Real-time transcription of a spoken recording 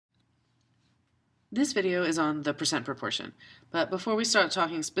This video is on the percent proportion, but before we start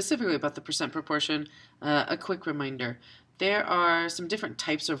talking specifically about the percent proportion, a quick reminder. There are some different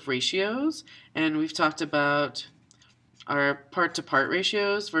types of ratios, and we've talked about our part-to-part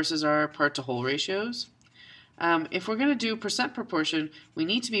ratios versus our part-to-whole ratios. If we're going to do percent proportion, we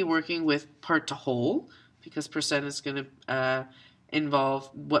need to be working with part-to-whole, because percent is going to involve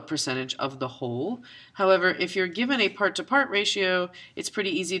what percentage of the whole. However, if you're given a part-to-part ratio, it's pretty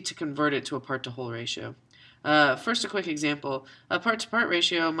easy to convert it to a part-to-whole ratio. First, a quick example. A part-to-part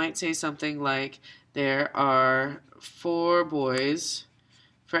ratio might say something like there are 4 boys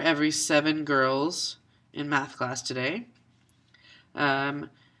for every 7 girls in math class today.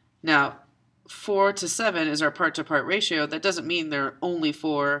 Now, 4 to 7 is our part-to-part ratio. That doesn't mean there are only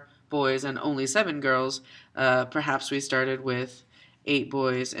 4 boys and only 7 girls. Perhaps we started with 8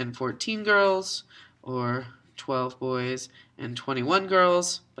 boys and 14 girls, or 12 boys and 21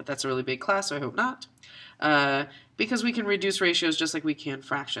 girls, but that's a really big class, so I hope not, because we can reduce ratios just like we can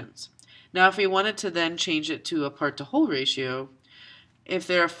fractions. Now, if we wanted to then change it to a part-to-whole ratio, if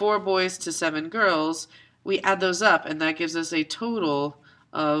there are 4 boys to 7 girls, we add those up, and that gives us a total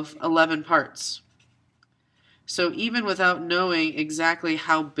of 11 parts. So even without knowing exactly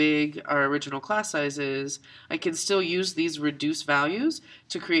how big our original class size is, I can still use these reduced values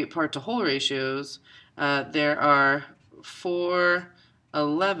to create part-to-whole ratios. There are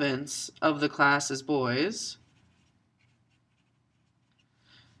 4/11ths of the class as boys,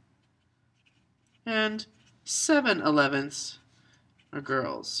 and 7/11ths are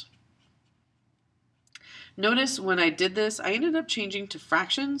girls. Notice when I did this, I ended up changing to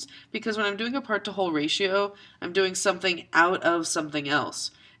fractions because when I'm doing a part-to-whole ratio, I'm doing something out of something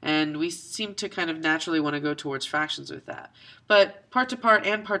else. And we seem to kind of naturally want to go towards fractions with that. But part-to-part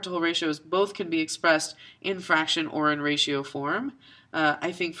and part-to-whole ratios both can be expressed in fraction or in ratio form.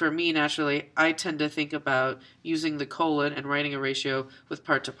 I think for me, naturally, I tend to think about using the colon and writing a ratio with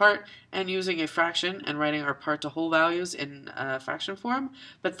part-to-part and using a fraction and writing our part-to-whole values in fraction form,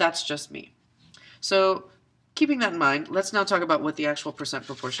 but that's just me. So, keeping that in mind, let's now talk about what the actual percent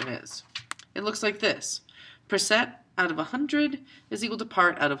proportion is. It looks like this. Percent out of 100 is equal to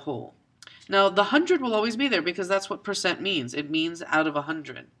part out of whole. Now, the 100 will always be there because that's what percent means. It means out of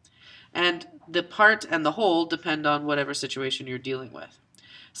 100. And the part and the whole depend on whatever situation you're dealing with.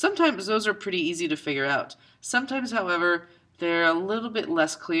 Sometimes those are pretty easy to figure out. Sometimes, however, they're a little bit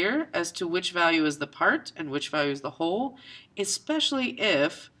less clear as to which value is the part and which value is the whole, especially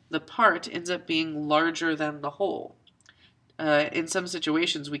if the part ends up being larger than the whole. In some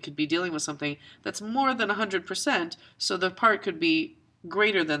situations, we could be dealing with something that's more than 100%, so the part could be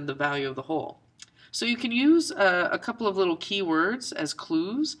greater than the value of the whole. So you can use a couple of little keywords as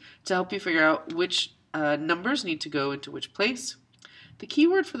clues to help you figure out which numbers need to go into which place. The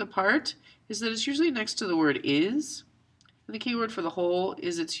keyword for the part is that it's usually next to the word is, and the keyword for the whole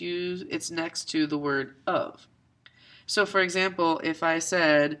is it's next to the word of. So for example, if I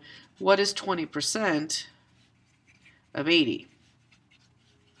said, what is 20% of 80?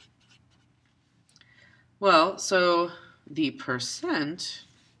 Well, so the percent,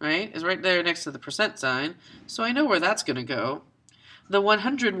 right, is right there next to the percent sign, so I know where that's going to go. The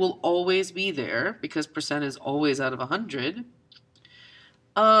 100 will always be there because percent is always out of 100.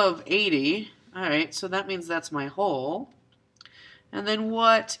 Of 80, all right, so that means that's my whole. And then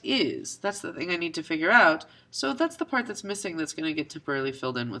what is? That's the thing I need to figure out. So that's the part that's missing that's going to get temporarily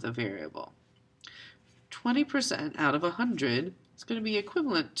filled in with a variable. 20% out of 100 is going to be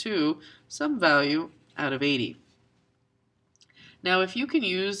equivalent to some value out of 80. Now, if you can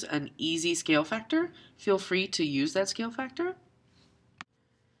use an easy scale factor, feel free to use that scale factor.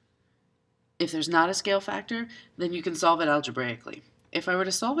 If there's not a scale factor, then you can solve it algebraically. If I were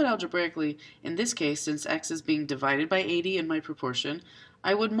to solve it algebraically, in this case, since x is being divided by 80 in my proportion,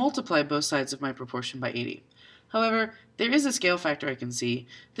 I would multiply both sides of my proportion by 80. However, there is a scale factor I can see,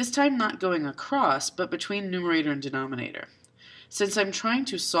 this time not going across, but between numerator and denominator. Since I'm trying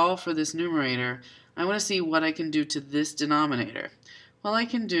to solve for this numerator, I want to see what I can do to this denominator. Well, I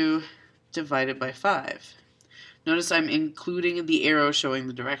can do divided by 5. Notice I'm including the arrow showing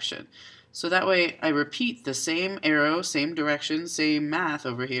the direction. So that way I repeat the same arrow, same direction, same math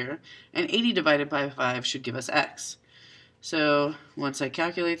over here, and 80 divided by 5 should give us x. So once I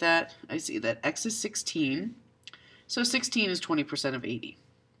calculate that, I see that x is 16, so 16 is 20% of 80.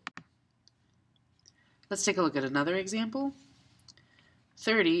 Let's take a look at another example.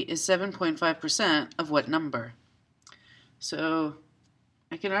 30 is 7.5% of what number? So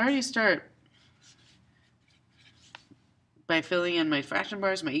I can already start by filling in my fraction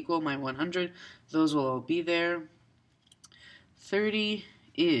bars, my equal, my 100. Those will all be there. 30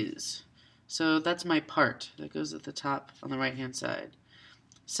 is. So that's my part. That goes at the top on the right-hand side.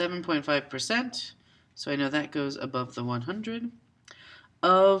 7.5%, so I know that goes above the 100.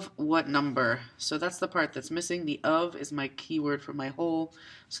 Of what number? So that's the part that's missing. The of is my keyword for my whole,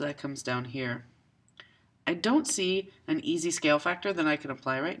 so that comes down here. I don't see an easy scale factor that I can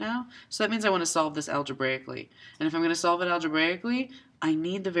apply right now, so that means I want to solve this algebraically. And if I'm going to solve it algebraically, I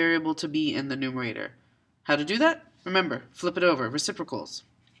need the variable to be in the numerator. How to do that? Remember, flip it over, reciprocals.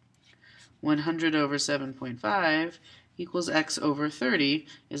 100 over 7.5 equals x over 30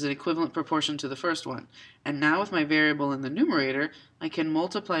 is an equivalent proportion to the first one. And now with my variable in the numerator, I can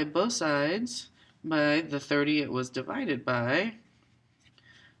multiply both sides by the 30 it was divided by.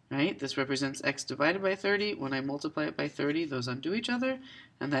 Right? This represents x divided by 30. When I multiply it by 30, those undo each other,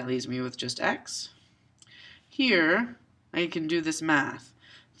 and that leaves me with just x. Here, I can do this math.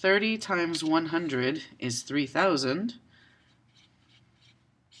 30 times 100 is 3,000.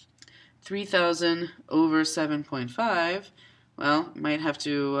 3,000 over 7.5, well, might have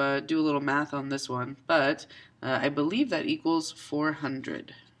to do a little math on this one, but I believe that equals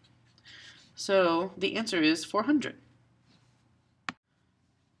 400. So the answer is 400.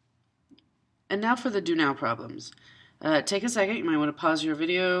 And now for the do now problems. Take a second, you might want to pause your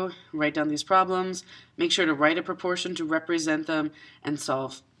video, write down these problems, make sure to write a proportion to represent them, and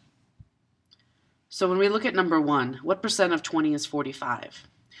solve. So when we look at number 1, what percent of 20 is 45?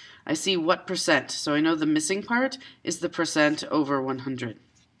 I see what percent, so I know the missing part is the percent over 100.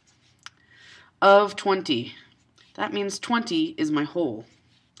 Of 20, that means 20 is my whole.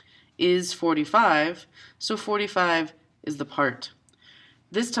 Is 45, so 45 is the part.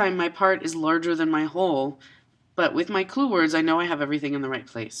 This time my part is larger than my whole, but with my clue words I know I have everything in the right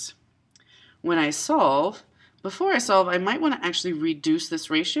place. When I solve, before I solve, I might want to actually reduce this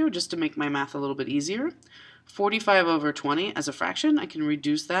ratio just to make my math a little bit easier. 45 over 20 as a fraction, I can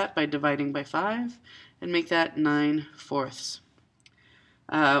reduce that by dividing by 5 and make that 9/4.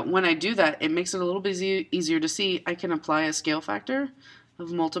 When I do that, it makes it a little bit easier to see. I can apply a scale factor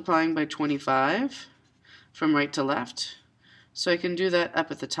of multiplying by 25 from right to left. So I can do that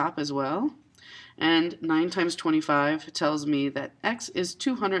up at the top as well. And 9 times 25 tells me that x is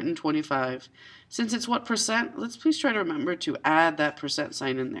 225. Since it's what percent, let's please try to remember to add that percent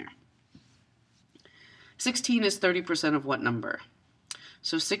sign in there. 16 is 30% of what number?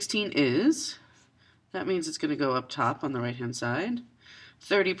 So 16 is, that means it's going to go up top on the right hand side,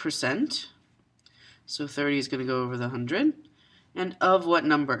 30%, so 30 is going to go over the 100, and of what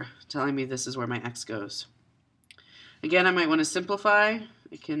number? Telling me this is where my x goes. Again, I might want to simplify.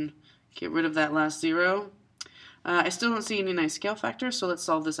 I can get rid of that last 0. I still don't see any nice scale factors, so let's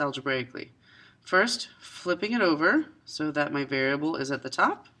solve this algebraically. First, flipping it over so that my variable is at the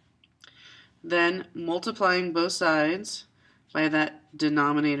top. Then multiplying both sides by that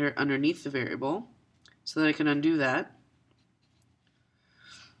denominator underneath the variable so that I can undo that.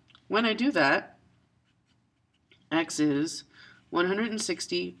 When I do that, x is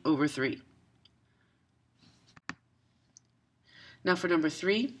 160 over 3. Now for number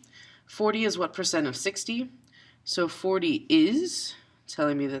 3, 40 is what percent of 60? So 40 is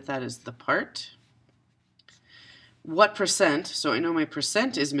telling me that that is the part. What percent, so I know my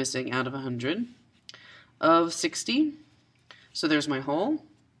percent is missing out of 100, of 60, so there's my whole.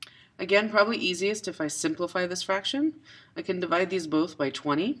 Again, probably easiest if I simplify this fraction. I can divide these both by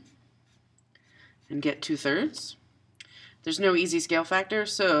 20 and get 2/3. There's no easy scale factor,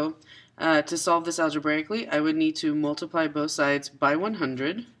 so to solve this algebraically, I would need to multiply both sides by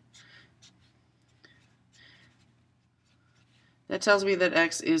 100. That tells me that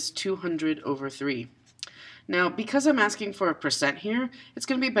x is 200 over 3. Now, because I'm asking for a percent here, it's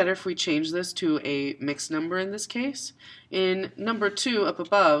going to be better if we change this to a mixed number in this case. In number 2 up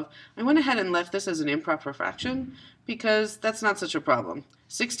above, I went ahead and left this as an improper fraction because that's not such a problem.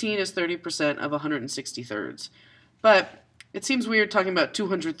 16 is 30% of 160 thirds. But it seems weird talking about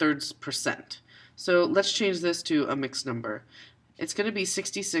 200 thirds percent. So let's change this to a mixed number. It's going to be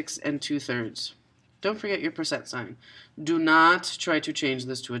 66 and 2/3. Don't forget your percent sign. Do not try to change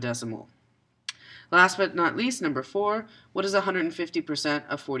this to a decimal. Last but not least, number 4, what is 150%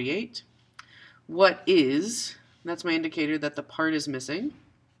 of 48? What is, that's my indicator that the part is missing,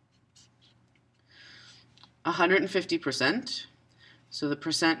 150%, so the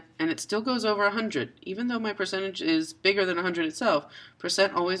percent, and it still goes over 100. Even though my percentage is bigger than 100 itself,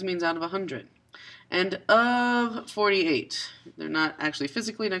 percent always means out of 100. And of 48, they're not actually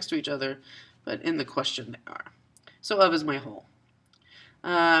physically next to each other, but in the question they are. So of is my whole.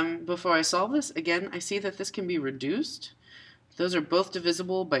 Before I solve this, again, I see that this can be reduced. Those are both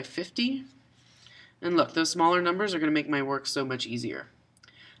divisible by 50. And look, those smaller numbers are going to make my work so much easier.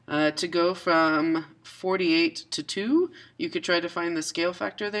 To go from 48 to 2, you could try to find the scale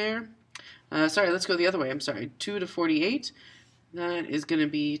factor there. Sorry, let's go the other way. I'm sorry. 2 to 48, that is going to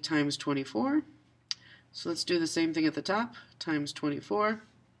be times 24. So let's do the same thing at the top, times 24.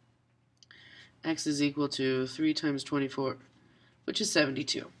 X is equal to 3 times 24, which is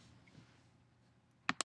 72.